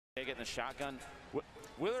They get in the shotgun.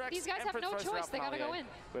 These guys have no choice. They gotta go in.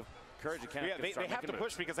 With courage, they have to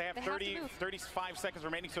push because they have 35 seconds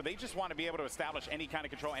remaining, so they just want to be able to establish any kind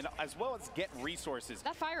of control and as well as get resources.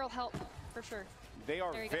 That fire will help for sure. They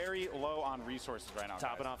are very low on resources right now.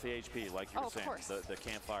 Topping off the HP, like you were saying. The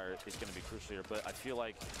campfire is going to be crucial here, but I feel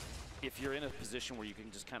like if you're in a position where you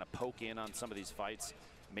can just kind of poke in on some of these fights,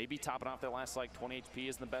 maybe topping off that last like 20 HP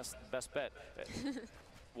isn't the best bet.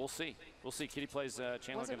 We'll see. We'll see. Kitty plays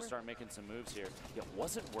Chandler going to start making some moves here. Yeah,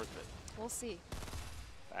 was it worth it? We'll see.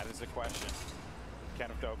 That is the question.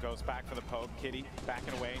 Kenneth though goes back for the poke. Kitty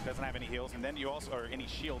backing away, doesn't have any heals, and then you also or any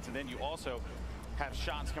shields, and then you also have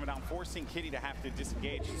shots coming down, forcing Kitty to have to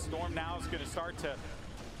disengage. Storm now is going to start to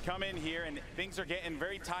come in here, and things are getting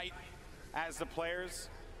very tight as the players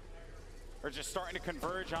are just starting to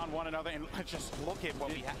converge on one another. And just look at what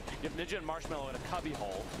we have. You have Ninja and Marshmallow in a cubby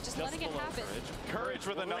hole. Just letting it happen. Courage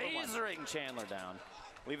with another one. Lasering Chandler down.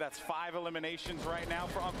 I believe that's 5 eliminations right now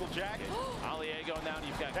for Uncle Jack. Ali going down.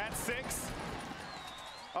 You've got that's 6.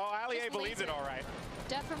 Oh, Ali believed it all right.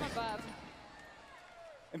 Death from above.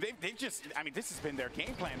 And they've just, I mean, this has been their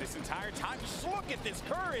game plan this entire time. Just look at this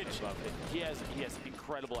courage. He has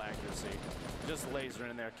incredible accuracy. Just lasering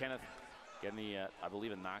in there. Kenneth getting the, I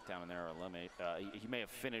believe, a knockdown in there or eliminate. He may have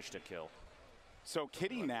finished a kill. So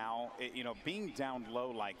Kitty now, you know, being down low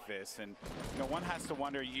like this, and you know, one has to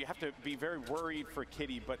wonder. You have to be very worried for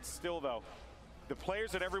Kitty, but still, though, the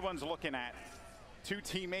players that everyone's looking at. 2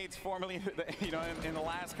 teammates formerly, you know, in the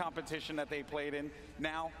last competition that they played in,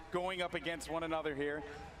 now going up against one another here.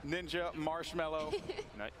 Ninja, Marshmallow.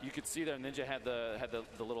 Now, you could see there Ninja had the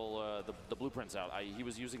little the blueprints out. He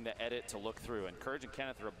was using the edit to look through, and Courage and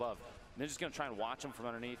Kenneth are above. Ninja's going to try and watch them from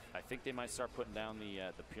underneath. I think they might start putting down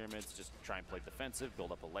the pyramids, just try and play defensive,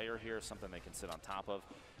 build up a layer here, something they can sit on top of.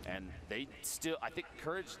 And they still, I think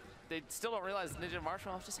Courage, they still don't realize Ninja and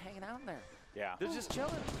Marshmallow is just hanging out in there. Yeah. They're just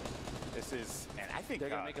chilling. This is, and I think they're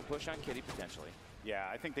going to make a push on Kitty potentially. Yeah,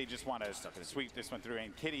 I think they just want to sweep this one through.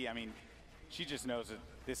 And Kitty, I mean, she just knows that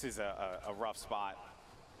this is a rough spot.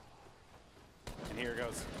 And here it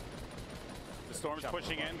goes. The Storm's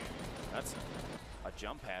pushing in. That's a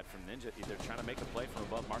jump pad from Ninja. They're trying to make a play from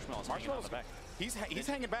above. Marshmallow's hanging on the back. He's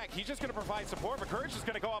hanging back. He's just going to provide support, but Courage is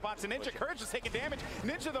going to go up onto Ninja. Courage is taking damage.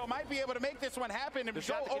 Ninja, though, might be able to make this one happen and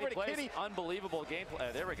go over to Kitty. Unbelievable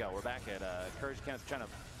gameplay. There we go. We're back at Courage Kenneth trying to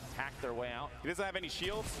hack their way out. He doesn't have any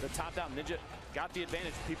shields. The top down Ninja got the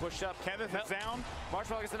advantage. He pushed up. Kenneth is down.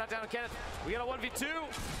 Marshmallow gets the knockdown on Kenneth. We got a 1v2.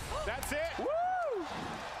 That's it. Woo!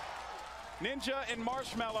 Ninja and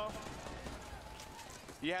Marshmallow.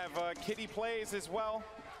 You have Kitty plays as well.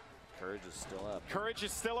 Courage is still up. Courage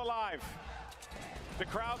is still alive. The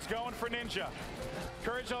crowd's going for Ninja.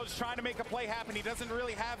 Courage is trying to make a play happen. He doesn't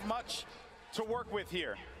really have much to work with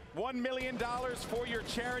here. $1 million for your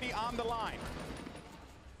charity on the line.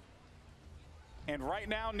 And right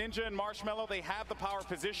now, Ninja and Marshmallow, they have the power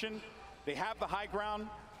position. They have the high ground.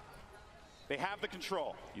 They have the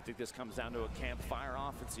control. You think this comes down to a campfire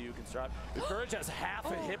offense you can start? Courage has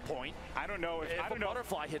half a hit point. I don't know if a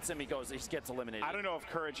butterfly hits him, he gets eliminated. I don't know if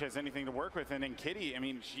Courage has anything to work with. And then Kitty, I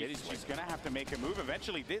mean, she's going to have to make a move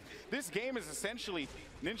eventually. This game is essentially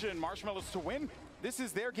Ninja and Marshmallow's to win. This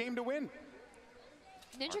is their game to win.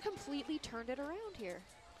 Ninja completely turned it around here.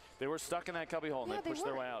 They were stuck in that cubby hole, and they pushed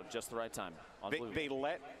their way out just the right time. They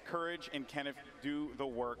let Courage and Kenneth do the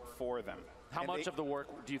work for them. How much of the work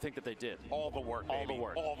do you think that they did? All the work, baby. All the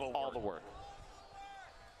work. All the work. All the work.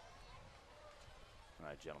 All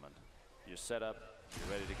right, gentlemen. You're set up.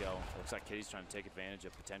 You're ready to go. Looks like Kitty's trying to take advantage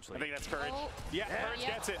of potentially. I think that's Courage. Oh. Yeah, Courage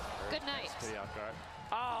gets it. Good night. Kitty off guard.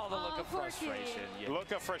 Oh, the look of frustration. Yeah.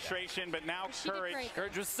 Look of frustration, but now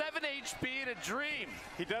Courage with 7 HP and a dream.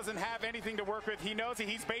 He doesn't have anything to work with. He knows that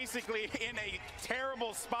he's basically in a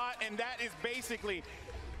terrible spot, and that is basically...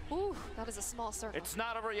 Ooh, that is a small circle. It's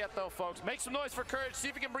not over yet, though, folks. Make some noise for Courage. See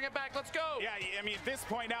if we can bring it back. Let's go. Yeah, I mean, at this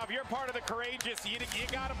point now, if you're part of the courageous, you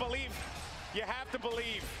got to believe. You have to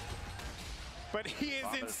believe. But he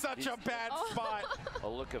is in such a bad spot. A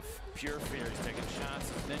look of pure fear. He's taking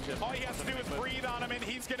shots. Ninja. All he has to do is breathe on him, and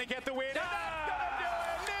he's going to get the win. Yeah! That's going to do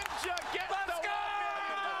it. Ninja gets the $1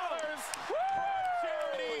 million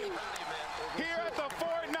charity here at the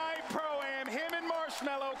Fortnite Pro-Am. Him and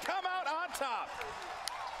Marshmallow come out on top.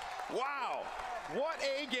 Wow, what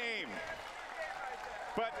a game.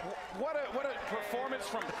 But what a performance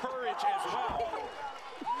from Courage as well.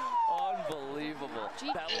 Unbelievable.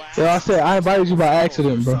 So I said I invited you by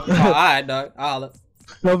accident, bro. Oh, alright, dog. I'll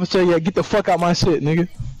no, for sure, yeah, get the fuck out my shit, nigga.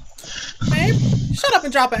 Man, shut up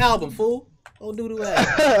and drop an album, fool. Old doo-doo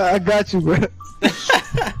ass. I got you, bro.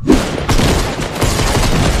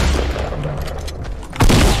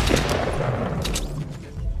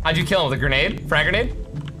 How'd you kill him with a grenade? Frag grenade?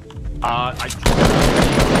 I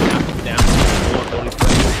down more ability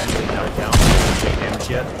frames and got it down. Didn't take damage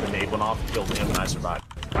yet. The nade went off, killed him, and I survived.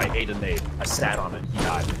 I ate a nade. I sat on it. He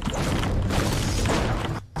died.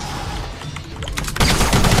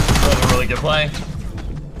 That was a really good play.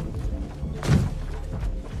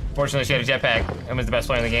 Fortunately, she had a jetpack and was the best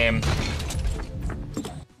player in the game.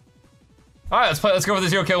 All right, let's play. Let's go for the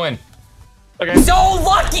 0 kill win. Okay. So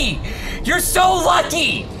lucky! You're so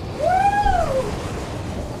lucky!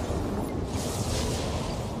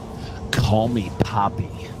 Call me Poppy.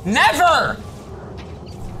 Never!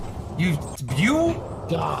 You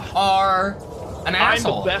are an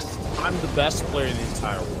asshole. I'm the best player in the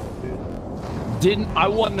entire world, dude. I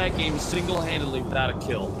won that game single-handedly without a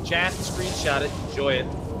kill. Chat, screenshot it, enjoy it.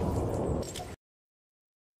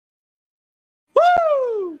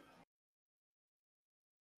 Woo!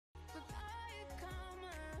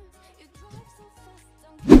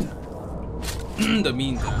 The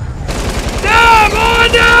meantime.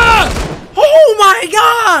 Oh my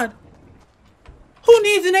god! Who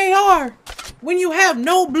needs an AR when you have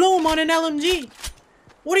no bloom on an LMG?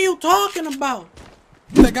 What are you talking about?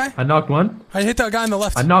 That guy? I knocked one. I hit that guy on the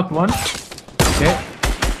left. I knocked one. Okay.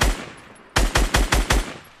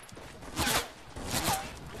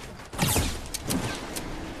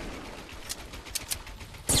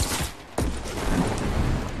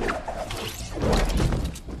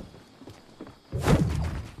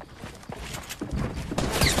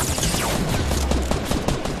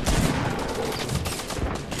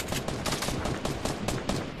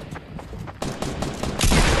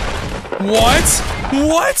 What?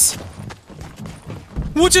 What?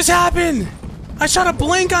 What just happened? I shot a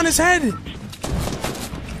blank on his head.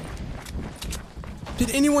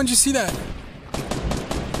 Did anyone just see that?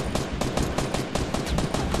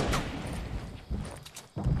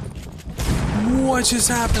 What just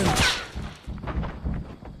happened?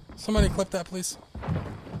 Somebody clip that, please.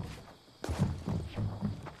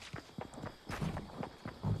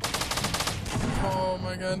 Oh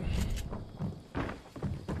my god.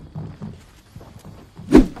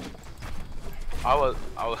 I was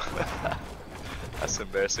that's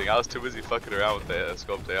embarrassing. I was too busy fucking around with the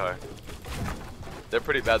scope they are. They're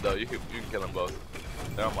pretty bad though. You can kill them both.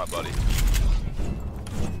 They're on my buddy.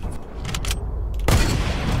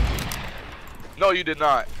 No, you did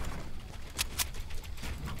not.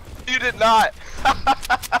 You did not.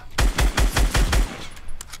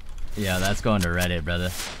 Yeah, that's going to Reddit, brother.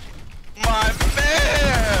 My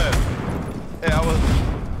man. Yeah, I was.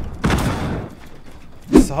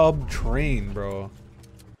 Sub train, bro.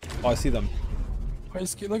 Oh, I see them.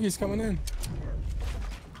 Look, he's coming in.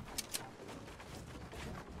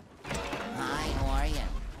 Hi, how are you?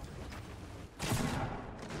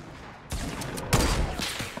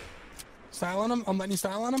 Style on him? I'm letting you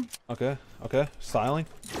style on him? Okay, okay. Styling.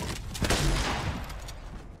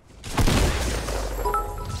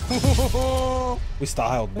 We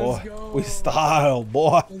styled, boy. We styled,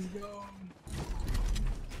 boy. Let's go.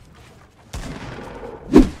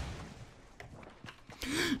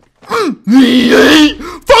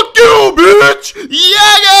 Fuck you, bitch!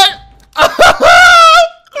 Yeah!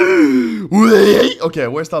 Wait. Okay,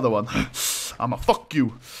 where's the other one? I'ma fuck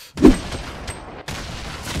you.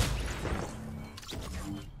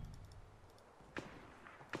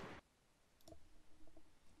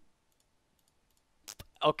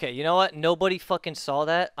 Okay, you know what? Nobody fucking saw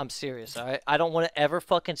that. I'm serious, alright? I don't want to ever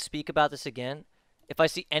fucking speak about this again. If I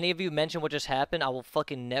see any of you mention what just happened, I will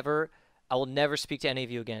fucking never speak to any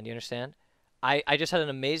of you again. Do you understand? I just had an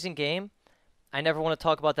amazing game. I never want to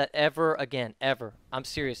talk about that ever again. Ever. I'm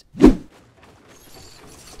serious.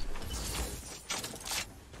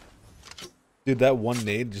 Dude, that one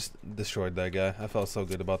nade just destroyed that guy. I felt so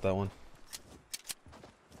good about that one.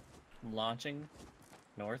 Launching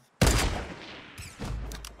north.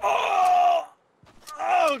 Oh!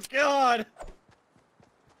 Oh god!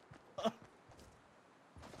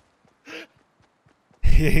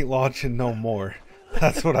 He ain't launching no more.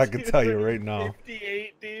 That's what I can tell you right now.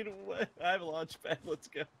 58, dude. I have a launch pad. Let's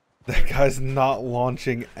go. That guy's not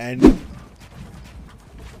launching any.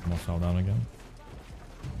 Almost fell down again.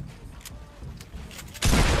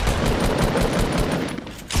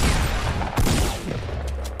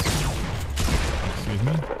 Excuse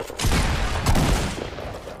me.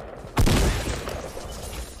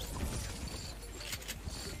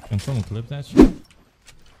 Can someone clip that shit?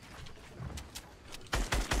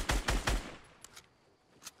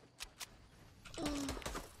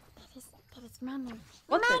 Manu.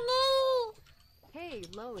 What Manu! Hey,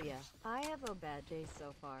 Loia, I have a bad day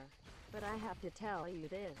so far, but I have to tell you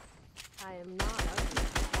this. I am not ugly.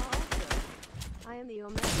 Also, I am the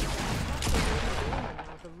Omega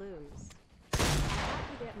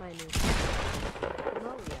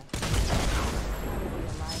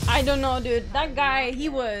I don't know, dude. That guy, he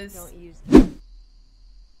was.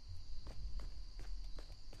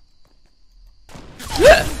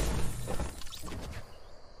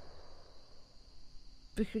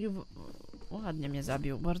 Wychylił... Ładnie mnie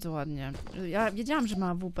zabił, bardzo ładnie. Ja wiedziałam, że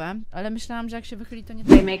ma WP, ale myślałam, że jak się wychyli, to nie...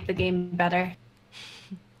 They make the game better.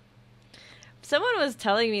 Someone was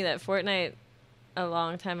telling me that Fortnite a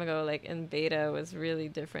long time ago, like in beta, was really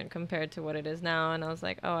different compared to what it is now, and I was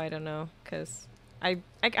like, oh, I don't know, because I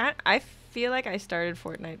feel like I started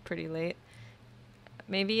Fortnite pretty late.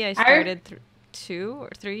 Maybe I started 2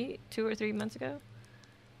 or 3 months ago.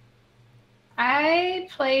 I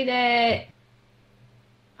played it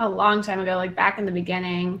a long time ago, like back in the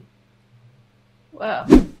beginning. Whoa.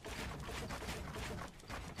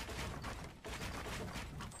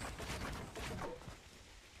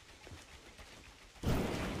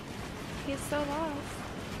 He's so lost.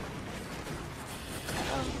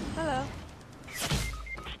 Oh, hello.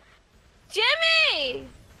 Jimmy!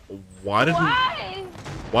 Why did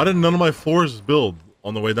none of my floors build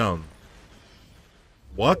on the way down?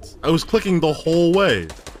 What? I was clicking the whole way.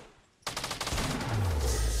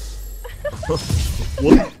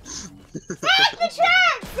 What? The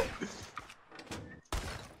trap!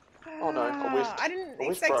 Oh no, a wisp. I didn't A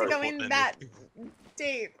wisp expect to bro. go in that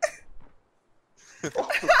deep. Bro.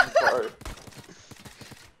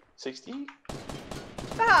 60?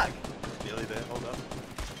 Fuck! Nearly there, hold up.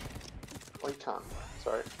 Oh, you can't.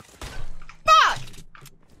 Sorry. Fuck!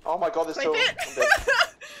 Oh my god, there's still...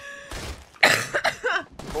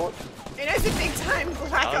 Fort. It has a big time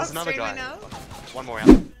black there's ops another stream, I guy. know. One more out.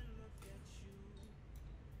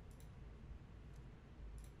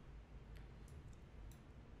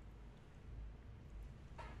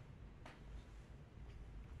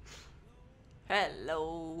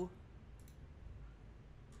 Hello.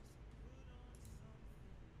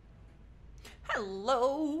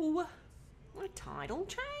 Hello. My title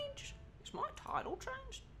changed? Is my title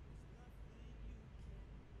changed?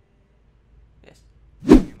 Yes.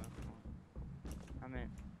 I'm in.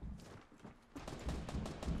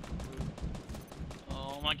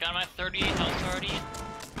 Oh my god, I'm at 38 health already.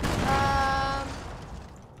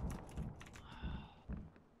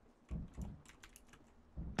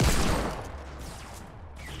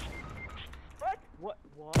 What?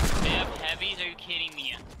 They have heavies? Are you kidding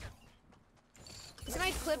me?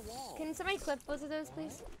 Can somebody clip both of those,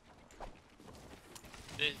 please?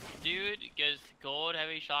 This dude gets gold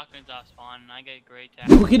heavy shotguns off spawn, and I get great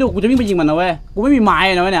กูคิดดูกูจะวิ่งไปยิงมันนะเว้ย กูไม่มีไม้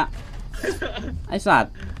นะเว้ยเนี่ย ไอ้สัต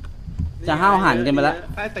ว์ จะห้าวหันกันไปแล้ว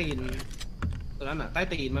ใต้ตีนตัวนั้นน่ะใต้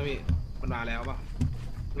ตีนมาพี่มันมาแล้วป่ะ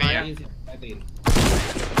มาได้ยินเสียงใต้ตีน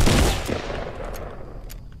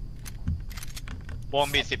วง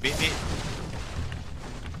บี10 วิพี่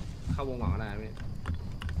เข้าวงหวังได้พี่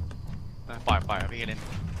ปล่อยพี่เล่น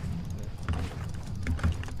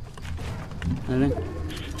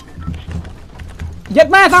เย็ด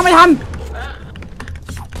แม่สร้างไม่ทัน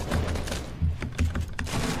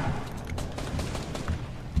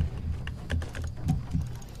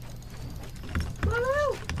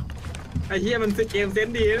ไอ้เหี้ยมันเกมเซน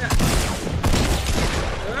ส์ดีนะ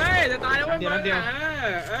เฮ้ยจะตายแล้วเว้ย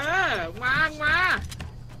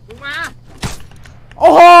มึงมา โอ้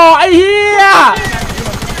โห ไอ้เหี้ย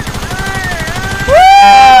ไ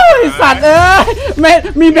อ้สัตว์เอ้ย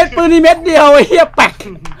มีเม็ดปืนนี่เม็ดเดียวไอ้เหี้ยแปก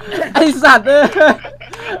ไอ้สัตว์เอ้ย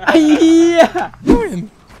ไอ้เหี้ย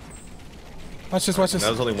Watch this, watch this.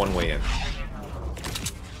 That was only one way in.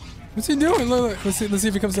 What's he doing? Look. Let's see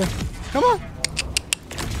if he comes in. Come on.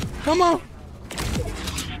 Come on.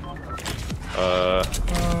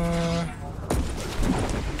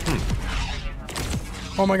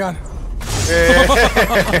 Oh my god.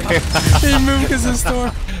 He moved because of the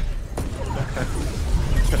storm.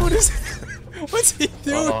 What's he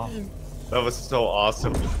doing? That was so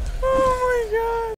awesome. Oh my god.